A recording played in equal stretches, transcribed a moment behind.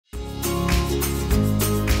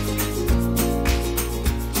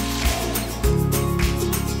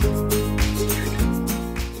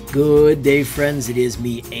Good day, friends. It is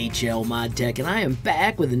me, HLModTech, and I am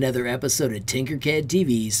back with another episode of Tinkercad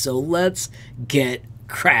TV, so let's get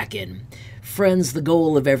cracking. Friends, the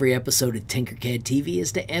goal of every episode of Tinkercad TV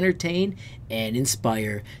is to entertain and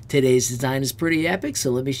inspire. Today's design is pretty epic,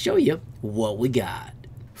 so let me show you what we got.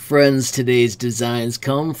 Friends, today's designs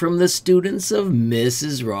come from the students of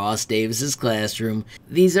Mrs. Ross Davis's classroom.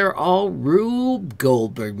 These are all Rube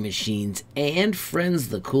Goldberg machines, and friends,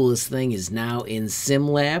 the coolest thing is now in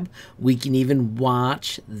SimLab, we can even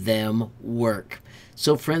watch them work.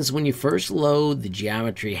 So friends, when you first load, the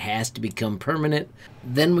geometry has to become permanent.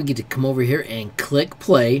 Then we get to come over here and click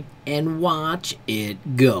play and watch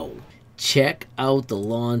it go. Check out the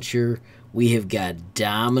launcher. We have got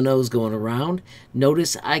dominoes going around.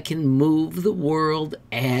 Notice I can move the world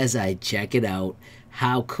as I check it out.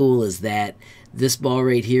 How cool is that? This ball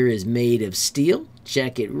right here is made of steel.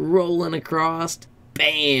 Check it rolling across.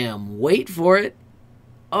 Bam! Wait for it.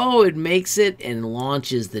 Oh, it makes it and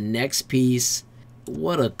launches the next piece.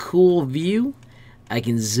 What a cool view. I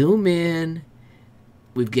can zoom in.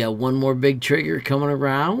 We've got one more big trigger coming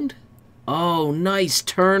around. Oh, nice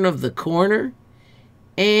turn of the corner.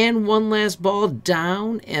 And one last ball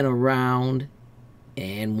down and around.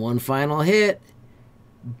 And one final hit.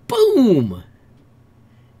 Boom!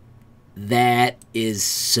 That is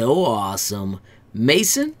so awesome.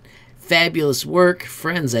 Mason, fabulous work.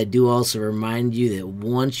 Friends, I do also remind you that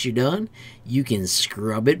once you're done, you can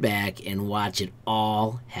scrub it back and watch it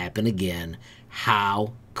all happen again.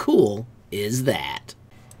 How cool is that?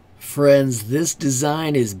 Friends, this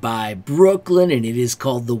design is by Brooklyn, and it is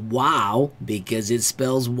called the Wow because it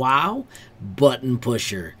spells wow button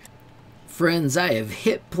pusher. Friends, I have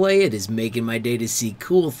hit play. It is making my day to see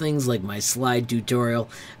cool things like my slide tutorial.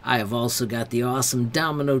 I have also got the awesome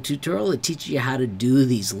domino tutorial that teaches you how to do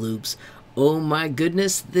these loops. Oh my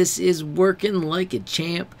goodness, this is working like a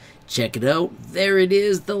champ. Check it out. There it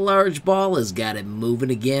is. The large ball has got it moving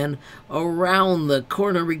again. Around the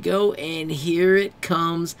corner we go, and here it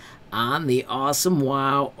comes on the awesome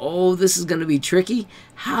wow. Oh, this is going to be tricky.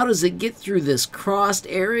 How does it get through this crossed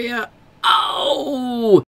area?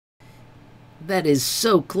 Oh! That is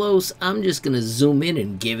so close. I'm just going to zoom in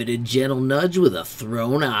and give it a gentle nudge with a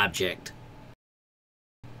thrown object.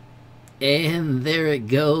 And there it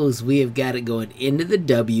goes. We have got it going into the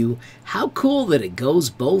W. How cool that it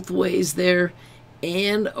goes both ways there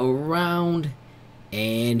and around.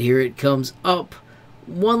 And here it comes up.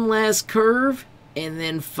 One last curve. And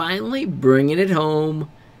then finally bringing it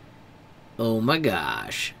home. Oh my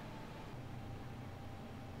gosh.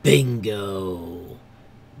 Bingo.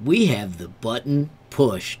 We have the button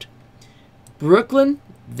pushed. Brooklyn,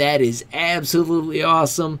 that is absolutely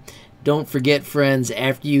awesome. Don't forget, friends,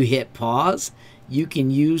 after you hit pause, you can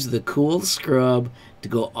use the cool scrub to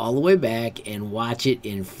go all the way back and watch it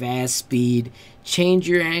in fast speed. Change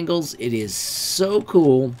your angles. It is so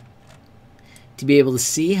cool to be able to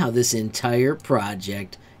see how this entire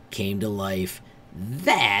project came to life.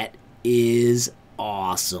 That is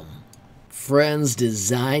awesome. Friends,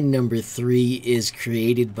 design number 3 is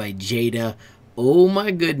created by Jada. Oh my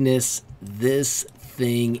goodness, this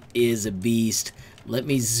thing is a beast. Let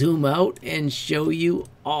me zoom out and show you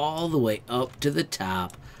all the way up to the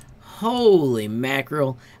top. Holy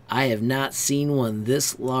mackerel, I have not seen one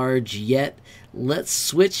this large yet. Let's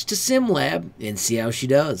switch to SimLab and see how she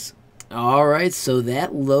does. Alright, so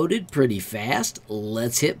that loaded pretty fast.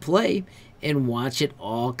 Let's hit play and watch it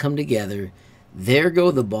all come together. There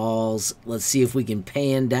go the balls. Let's see if we can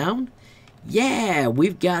pan down. Yeah,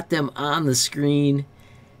 we've got them on the screen.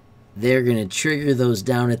 They're going to trigger those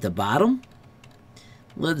down at the bottom.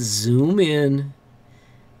 Let's zoom in.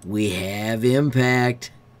 We have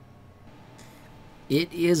impact.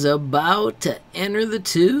 It is about to enter the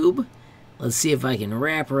tube. Let's see if I can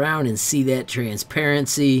wrap around and see that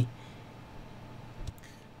transparency.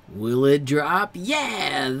 Will it drop?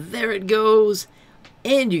 Yeah, there it goes.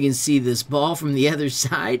 And you can see this ball from the other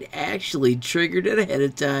side actually triggered it ahead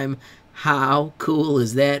of time. How cool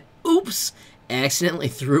is that? Oops, accidentally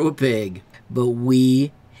threw a pig. But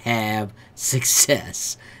we have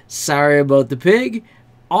success. Sorry about the pig.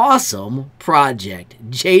 Awesome project.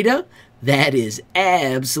 Jada, that is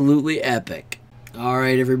absolutely epic.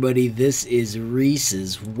 Alright everybody, this is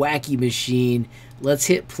Reese's wacky machine. Let's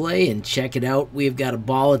hit play and check it out. We've got a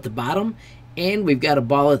ball at the bottom and we've got a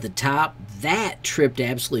ball at the top. That tripped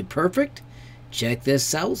absolutely perfect. Check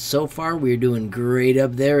this out. So far we're doing great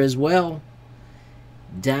up there as well.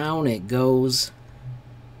 Down it goes.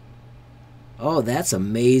 Oh, that's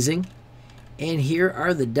amazing. And here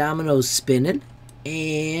are the dominoes spinning.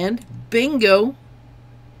 And bingo.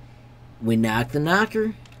 We knocked the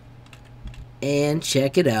knocker. And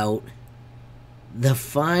check it out. The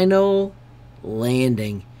final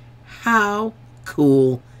landing. How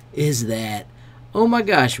cool is that? Oh my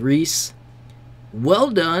gosh, Reece. Well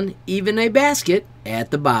done. Even a basket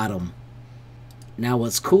at the bottom. Now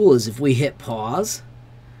what's cool is if we hit pause,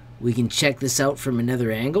 we can check this out from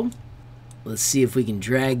another angle. Let's see if we can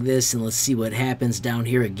drag this and let's see what happens down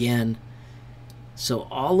here again. So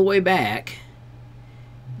all the way back,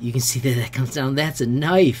 you can see that that comes down. That's a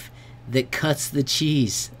knife that cuts the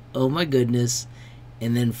cheese. Oh my goodness.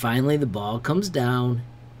 And then finally the ball comes down,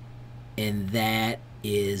 and that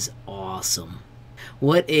is awesome.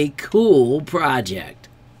 What a cool project.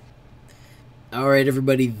 Alright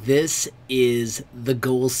everybody, this is The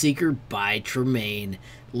Goal Seeker by Tremaine.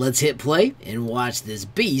 Let's hit play and watch this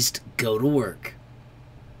beast go to work.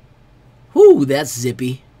 Whoo, that's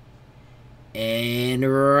zippy. And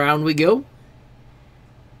around we go.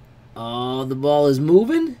 Oh, the ball is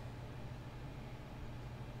moving.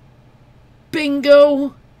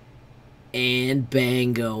 Bingo. And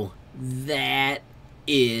bango. That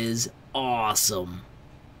is awesome.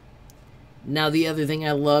 Now the other thing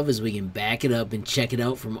I love is we can back it up and check it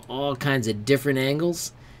out from all kinds of different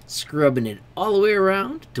angles, scrubbing it all the way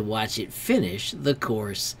around to watch it finish the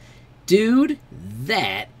course. Dude,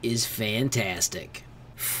 that is fantastic.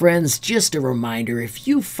 Friends, just a reminder, if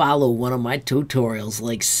you follow one of my tutorials,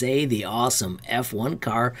 like say the awesome F1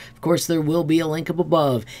 car, of course there will be a link up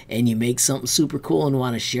above, and you make something super cool and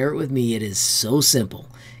want to share it with me, it is so simple.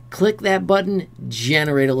 Click that button,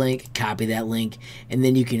 generate a link, copy that link, and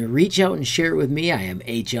then you can reach out and share it with me. I am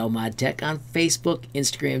HLModTech on Facebook,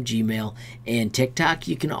 Instagram, Gmail, and TikTok.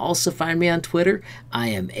 You can also find me on Twitter. I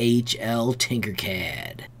am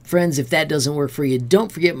HLTinkercad. Friends, if that doesn't work for you,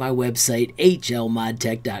 don't forget my website,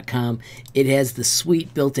 HLModTech.com. It has the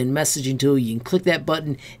sweet built-in messaging tool. You can click that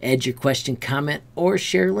button, add your question, comment, or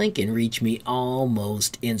share link, and reach me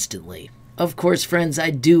almost instantly. Of course, friends, I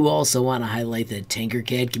do also want to highlight the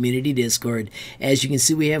Tinkercad Community Discord. As you can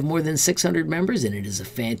see, we have more than 600 members, and it is a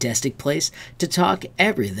fantastic place to talk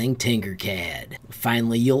everything Tinkercad.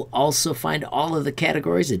 Finally, you'll also find all of the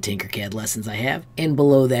categories of Tinkercad lessons I have, and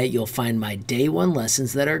below that you'll find my Day 1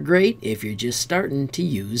 lessons that are great if you're just starting to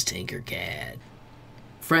use Tinkercad.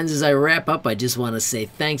 Friends, as I wrap up, I just want to say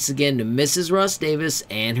thanks again to Mrs. Ross Davis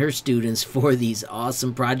and her students for these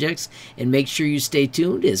awesome projects, and make sure you stay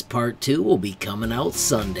tuned as part 2 will be coming out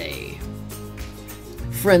Sunday.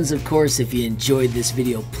 Friends, of course, if you enjoyed this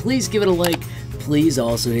video, please give it a like. Please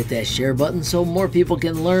also hit that share button so more people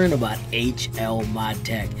can learn about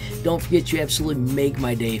HLModTech. Don't forget, you absolutely make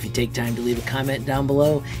my day if you take time to leave a comment down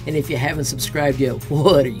below. And if you haven't subscribed yet,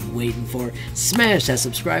 what are you waiting for? Smash that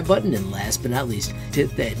subscribe button, and last but not least,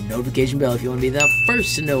 hit that notification bell if you want to be the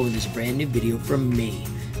first to know when there's a brand new video from me,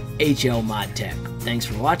 HLModTech. Thanks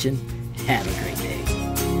for watching. Have a great day.